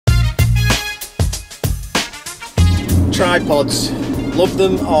tripods, love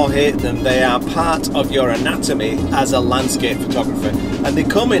them or hate them, they are part of your anatomy as a landscape photographer, and they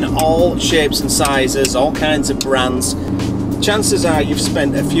come in all shapes and sizes, all kinds of brands. Chances are you've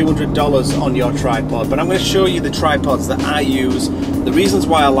spent a few $100s on your tripod, but I'm going to show you the tripods that I use, the reasons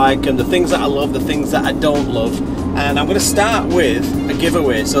why I like them, the things that I love, the things that I don't love, and I'm going to start with a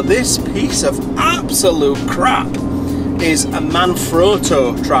giveaway. So this piece of absolute crap is a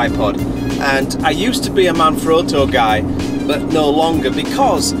Manfrotto tripod, and I used to be a Manfrotto guy, but no longer,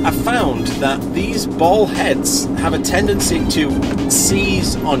 because I found that these ball heads have a tendency to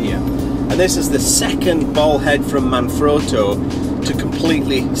seize on you. And this is the second ball head from Manfrotto to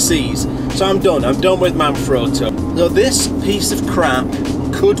completely seize. So I'm done with Manfrotto. So this piece of crap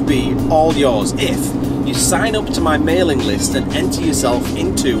could be all yours if you sign up to my mailing list and enter yourself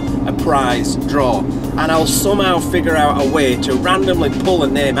into a prize draw. And I'll somehow figure out a way to randomly pull a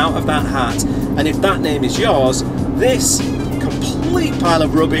name out of that hat. And if that name is yours, this complete pile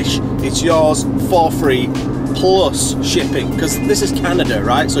of rubbish is yours for free, plus shipping, because this is Canada,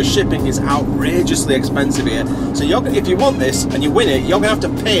 right? So shipping is outrageously expensive here. So if you want this and you win it, you're gonna have to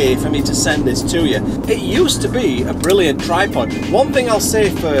pay for me to send this to you. It used to be a brilliant tripod. One thing I'll say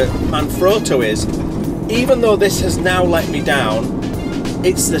for Manfrotto is, even though this has now let me down,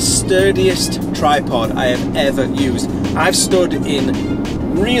 it's the sturdiest tripod I have ever used. I've stood in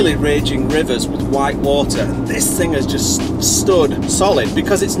really raging rivers with white water, and this thing has just stood solid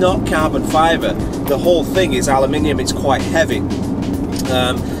because it's not carbon fiber. The whole thing is aluminium. It's quite heavy.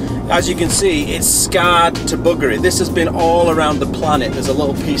 As you can see, it's scarred to buggery. This has been all around the planet. There's a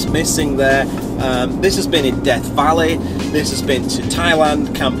little piece missing there. This has been in Death Valley. This has been to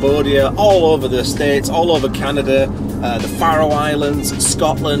Thailand, Cambodia, all over the States, all over Canada, the Faroe Islands,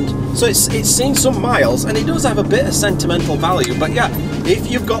 Scotland. So it's seen some miles, and it does have a bit of sentimental value. But yeah, if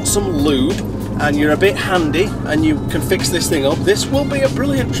you've got some lube and you're a bit handy and you can fix this thing up, this will be a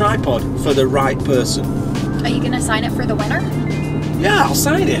brilliant tripod for the right person. Are you gonna sign it for the winner? Yeah, I'll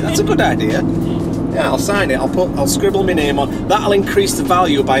sign it. That's a good idea. Yeah, I'll sign it. I'll scribble my name on. That'll increase the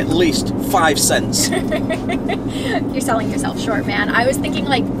value by at least 5 cents. You're selling yourself short, man. I was thinking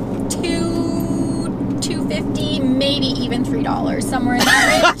like $2.50, maybe even $3, somewhere in that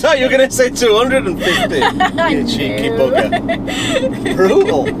range. I thought you were going to say 250. You cheeky bugger.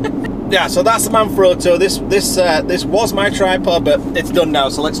 Brutal. Yeah, so that's the Manfrotto. This was my tripod, but it's done now.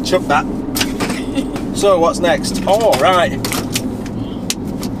 So let's chuck that. So what's next? All right.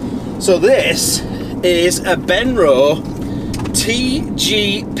 So this is a Benro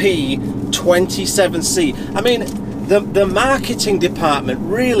TGP 27C. I mean, the marketing department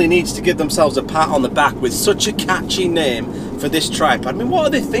really needs to give themselves a pat on the back with such a catchy name for this tripod. I mean, what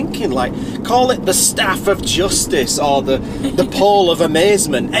are they thinking? Like, call it the Staff of Justice or the Pole of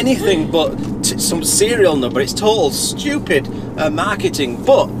Amazement, anything but some serial number. It's total stupid marketing.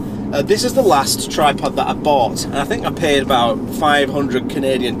 But this is the last tripod that I bought, and I think I paid about 500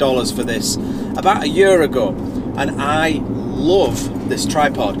 Canadian dollars for this about a year ago, and I love this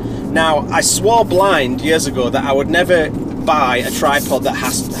tripod. Now, I swore blind years ago that I would never buy a tripod that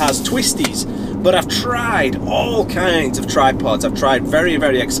has twisties, but I've tried all kinds of tripods. I've tried very,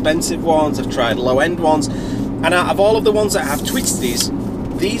 very expensive ones, I've tried low-end ones, and out of all of the ones that have twisties,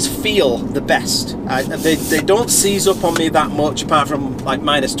 these feel the best. They don't seize up on me that much, apart from like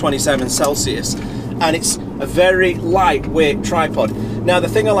minus 27 Celsius, and it's a very lightweight tripod. Now, the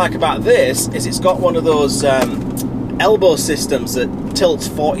thing I like about this is it's got one of those elbow systems that tilts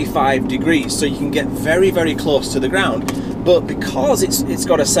 45 degrees, so you can get very, very close to the ground. But because it's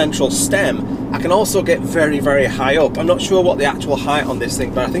got a central stem, I can also get very, very high up. I'm not sure what the actual height on this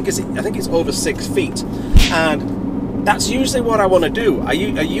thing, but I think it's over 6 feet, and that's usually what I want to do. I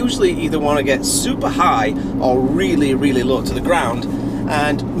usually either want to get super high or really, really low to the ground,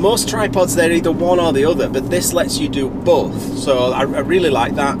 and most tripods, they're either one or the other, but this lets you do both. So I really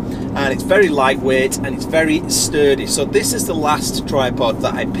like that, and it's very lightweight and it's very sturdy. So this is the last tripod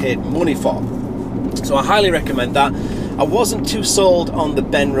that I paid money for, so I highly recommend that. I wasn't too sold on the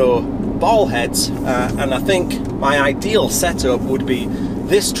Benro ball heads, and I think my ideal setup would be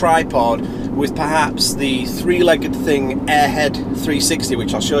this tripod with perhaps the three-legged thing Airhead 360,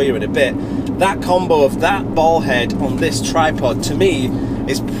 which I'll show you in a bit. That combo of that ball head on this tripod, to me,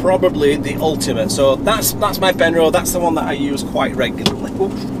 is probably the ultimate. So that's my Benro. That's the one that I use quite regularly.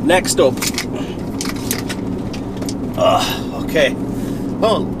 Next up. Okay.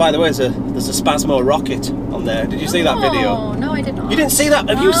 Oh, by the way, there's a Spasmo rocket on there. Did you see that video? No, I did not. You didn't see that?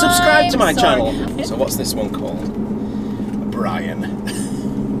 Have you subscribed to my sorry. channel? So what's this one called? Brian.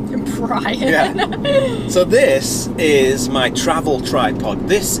 Brian. Yeah. So this is my travel tripod.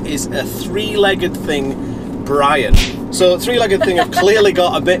 This is a three-legged thing, Brian. So Three-Legged Thing have clearly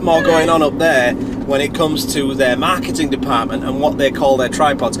got a bit more going on up there when it comes to their marketing department and what they call their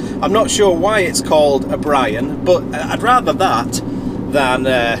tripods. I'm not sure why it's called a Brian, but I'd rather that than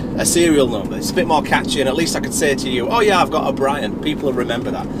a serial number. It's a bit more catchy, and at least I could say to you, oh yeah, I've got a Brian. People will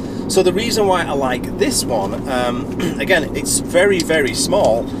remember that. So the reason why I like this one, again, it's very, very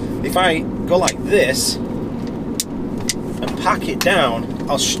small. If I go like this and pack it down,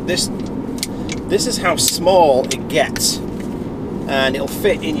 this is how small it gets, and it'll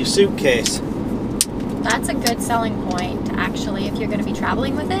fit in your suitcase. That's a good selling point, actually, if you're going to be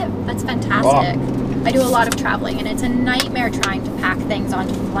traveling with it. That's fantastic. Oh. I do a lot of traveling, and it's a nightmare trying to pack things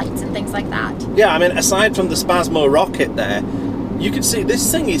onto flights and things like that. Yeah, I mean, aside from the Spasmo rocket there, you can see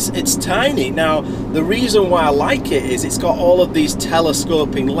this thing it's tiny. Now, the reason why I like it is it's got all of these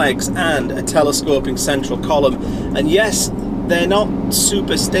telescoping legs and a telescoping central column. And yes, they're not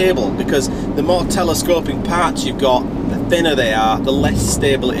super stable, because the more telescoping parts you've got, the thinner they are, the less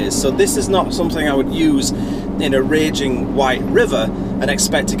stable it is. So this is not something I would use in a raging white river and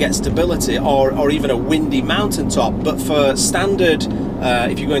expect to get stability, or even a windy mountaintop. But for standard,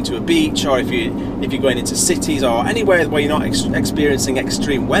 if you're going to a beach, or if you're going into cities or anywhere where you're not experiencing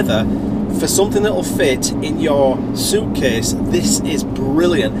extreme weather, for something that will fit in your suitcase, this is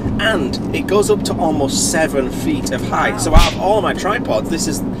brilliant. And it goes up to almost 7 feet of height. So out of all my tripods, this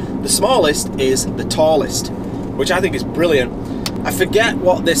is the smallest, is the tallest, which I think is brilliant. I forget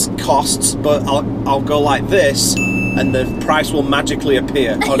what this costs, but I'll go like this, and the price will magically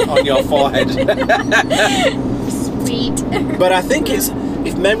appear on your forehead. Sweet. But I think it's,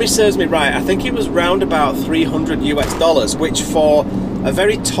 if memory serves me right, I think it was round about $300 US, which for a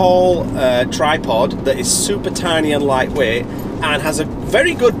very tall tripod that is super tiny and lightweight and has a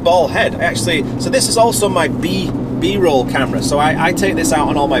very good ball head. Actually, so this is also my B-roll camera. So I take this out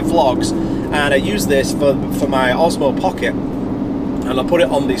on all my vlogs, and I use this for my Osmo Pocket, and I'll put it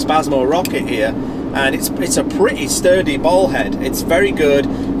on the Spasmo rocket here, and it's a pretty sturdy ball head. It's very good.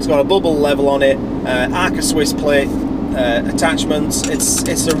 It's got a bubble level on it, Arca Swiss plate attachments.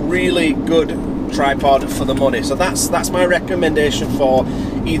 It's a really good tripod for the money. So that's my recommendation for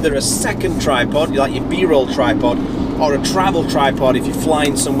either a second tripod, like your B-roll tripod, or a travel tripod if you're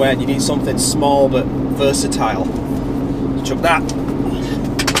flying somewhere and you need something small but versatile. Chuck that.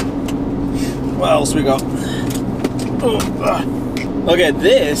 What else we got? Okay,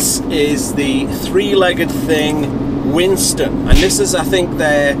 this is the Three-Legged Thing Winston, and this is, I think,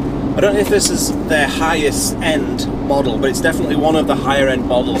 I don't know if this is their highest end model, but it's definitely one of the higher end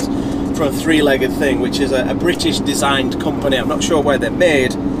models from Three-Legged Thing, which is a British designed company. I'm not sure where they're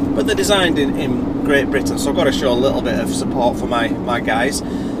made, but they're designed in Great Britain, so I've got to show a little bit of support for my guys.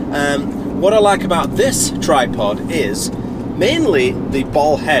 What I like about this tripod is mainly the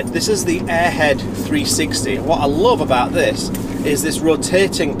ball head. This is the Airhead 360. What I love about this is this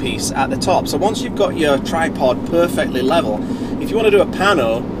rotating piece at the top. So once you've got your tripod perfectly level, if you want to do a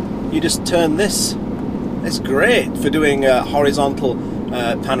pano, you just turn this. It's great for doing horizontal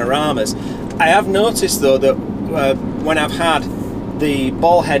panoramas. I have noticed though that when I've had the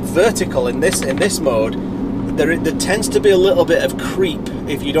ball head vertical in this mode, there tends to be a little bit of creep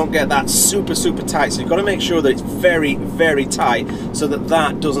if you don't get that super tight. So you've got to make sure that it's very tight so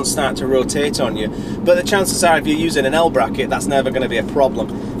that doesn't start to rotate on you. But the chances are, if you're using an L bracket, that's never going to be a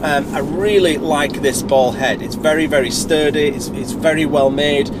problem. I really like this ball head. It's very sturdy. It's very well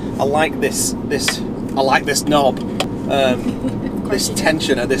made. I like this knob, this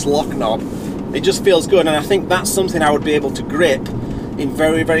tensioner, this lock knob. It just feels good, and I think that's something I would be able to grip in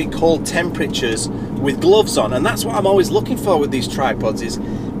very cold temperatures with gloves on. And that's what I'm always looking for with these tripods, is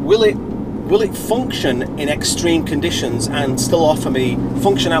will it function in extreme conditions and still offer me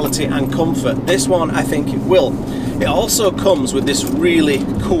functionality and comfort? This one, I think it will. It also comes with this really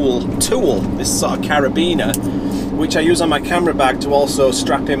cool tool, this sort of carabiner, which I use on my camera bag to also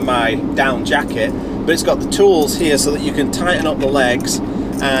strap in my down jacket. But it's got the tools here so that you can tighten up the legs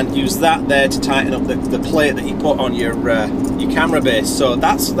and use that there to tighten up the plate that you put on your camera base. So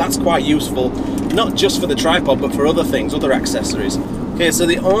that's quite useful, not just for the tripod but for other things, other accessories. Okay, so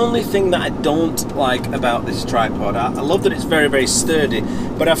the only thing that I don't like about this tripod, I love that it's very sturdy,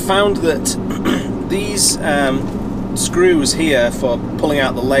 but I've found that these screws here for pulling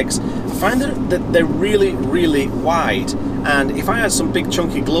out the legs, I find that they're really wide, and if I had some big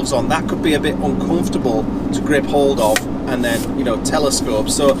chunky gloves on, that could be a bit uncomfortable to grip hold of and then, you know, telescope.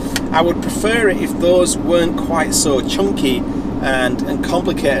 So I would prefer it if those weren't quite so chunky and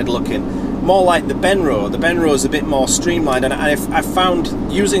complicated looking. more like the Benro. The Benro is a bit more streamlined, and I've found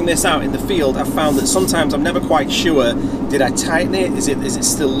using this out in the field, I've found that sometimes I'm never quite sure, did I tighten it, is it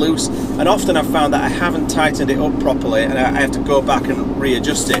still loose, and often I've found that I haven't tightened it up properly and I have to go back and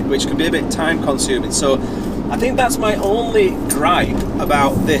readjust it, which can be a bit time consuming. So I think that's my only gripe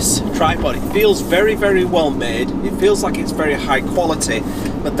about this tripod. It feels very, very well made. It feels like it's very high quality,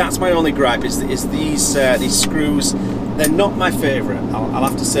 but that's my only gripe is these screws. They're not my favourite, I'll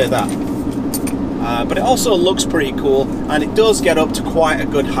have to say that. But it also looks pretty cool, and it does get up to quite a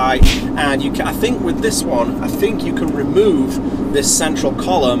good height. And I think with this one, I think you can remove this central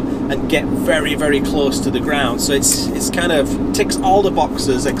column and get very, very close to the ground. So it's kind of ticks all the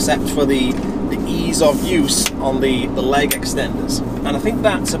boxes except for the ease of use on the leg extenders. And I think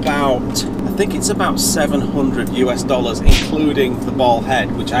that's about, I think it's about $700 US, including the ball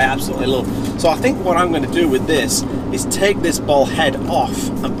head, which I absolutely love. So I think what I'm going to do with this is take this ball head off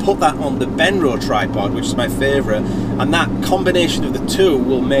and put that on the Benro tripod, which is my favourite, and that combination of the two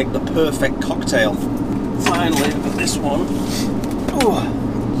will make the perfect cocktail. Finally, this one. Ooh.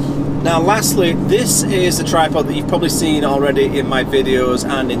 Now lastly, this is the tripod that you've probably seen already in my videos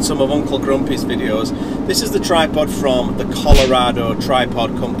and in some of Uncle Grumpy's videos. This is the tripod from the Colorado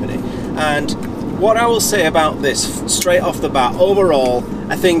Tripod Company, and what I will say about this straight off the bat, overall,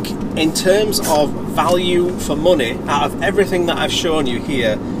 I think in terms of value for money, out of everything that I've shown you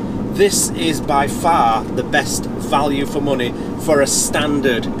here, this is by far the best value for money for a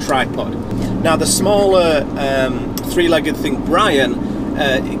standard tripod. Now the smaller three-legged thing, Brian,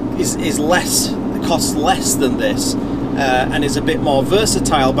 is less, costs less than this, and is a bit more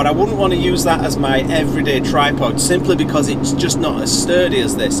versatile, but I wouldn't want to use that as my everyday tripod simply because it's just not as sturdy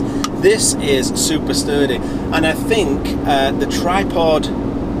as this. This is super sturdy, and I think the tripod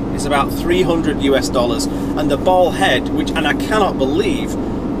is about $300 US, and the ball head, and I cannot believe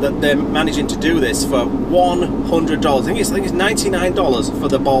that they're managing to do this for $100. I think it's $99 for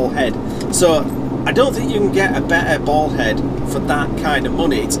the ball head. So I don't think you can get a better ball head for that kind of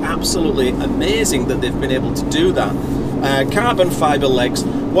money. It's absolutely amazing that they've been able to do that. Carbon fiber legs.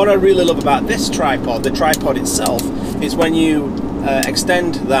 What I really love about this tripod, the tripod itself, is when you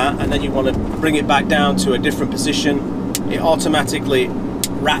extend that and then you want to bring it back down to a different position, it automatically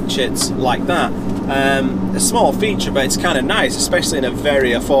ratchets like that. A small feature, but it's kind of nice, especially in a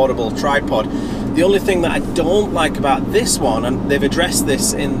very affordable tripod. The only thing that I don't like about this one, and they've addressed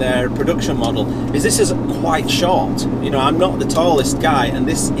this in their production model, is this is quite short. You know, I'm not the tallest guy, and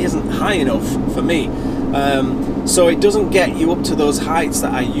this isn't high enough for me. So it doesn't get you up to those heights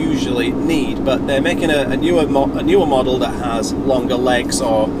that I usually need. But they're making a newer model that has longer legs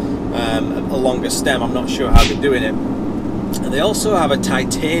or a longer stem. I'm not sure how they're doing it. And they also have a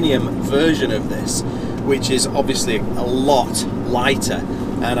titanium version of this, which is obviously a lot lighter,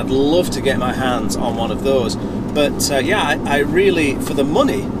 and I'd love to get my hands on one of those. But yeah, I really, for the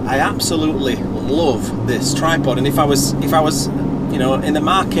money, I absolutely love this tripod. And if I was you know, in the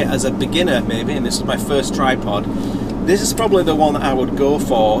market as a beginner maybe, and this is my first tripod, this is probably the one that I would go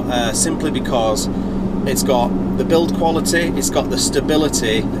for, simply because it's got the build quality, it's got the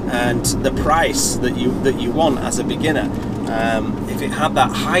stability, and the price that you want as a beginner. If it had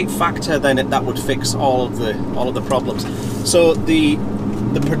that height factor, then that would fix all of the problems. So the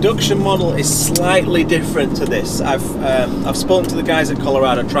production model is slightly different to this. I've spoken to the guys at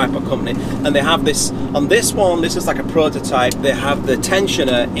Colorado Tripod Company, and they have this on this one. This is like a prototype. They have the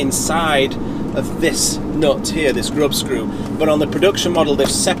tensioner inside of this nut here, this grub screw. But on the production model,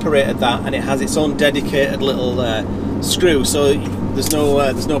 they've separated that, and it has its own dedicated little screw. So there's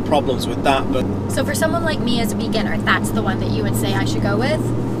no problems with that. But so for someone like me as a beginner, that's the one that you would say I should go with?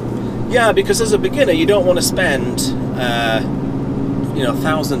 Yeah, because as a beginner, you don't want to spend you know,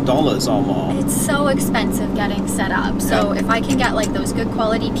 $1,000 or more. It's so expensive getting set up. So if I can get like those good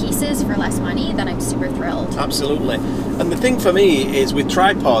quality pieces for less money, then I'm super thrilled. Absolutely. And the thing for me is with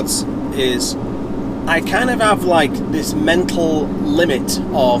tripods is I kind of have like this mental limit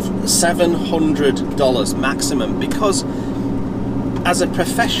of $700 maximum, because as a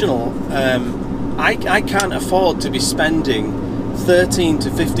professional, I can't afford to be spending $1,300 to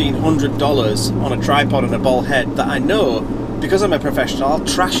 $1,500 on a tripod and a ball head that I know, because I'm a professional, I'll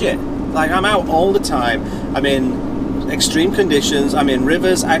trash it. Like, I'm out all the time. I'm in extreme conditions. I'm in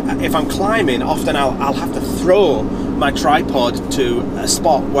rivers. If I'm climbing, often I'll have to throw my tripod to a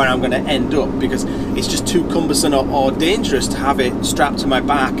spot where I'm going to end up, because it's just too cumbersome or dangerous to have it strapped to my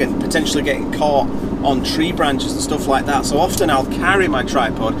back and potentially getting caught on tree branches and stuff like that. So often I'll carry my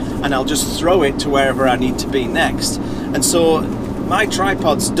tripod and I'll just throw it to wherever I need to be next. And so my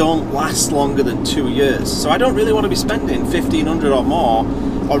tripods don't last longer than 2 years. So I don't really want to be spending $1,500 or more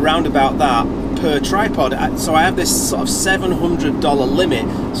or round about that per tripod. So I have this sort of $700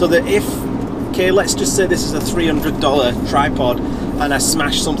 limit, so that if, okay, let's just say this is a $300 tripod and I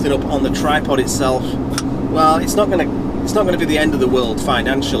smash something up on the tripod itself, well, it's not going to be the end of the world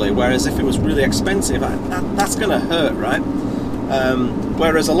financially, whereas if it was really expensive, that's going to hurt, right?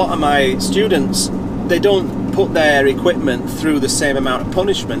 Whereas a lot of my students, they don't put their equipment through the same amount of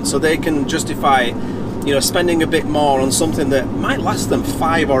punishment, so they can justify, you know, spending a bit more on something that might last them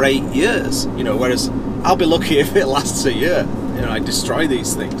 5 or 8 years, you know, whereas I'll be lucky if it lasts a year. You know, I destroy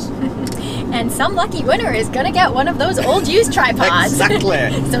these things. And some lucky winner is going to get one of those old used tripods.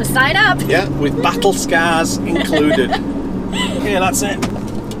 Exactly. So sign up. Yeah, with battle scars included. Yeah, that's it.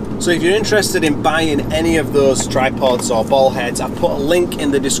 So if you're interested in buying any of those tripods or ball heads, I've put a link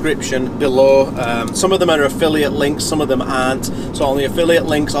in the description below. Some of them are affiliate links, some of them aren't. So on the affiliate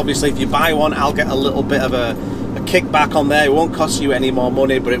links, obviously, if you buy one, I'll get a little bit of a kickback on there. It won't cost you any more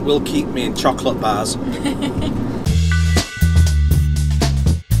money, but it will keep me in chocolate bars.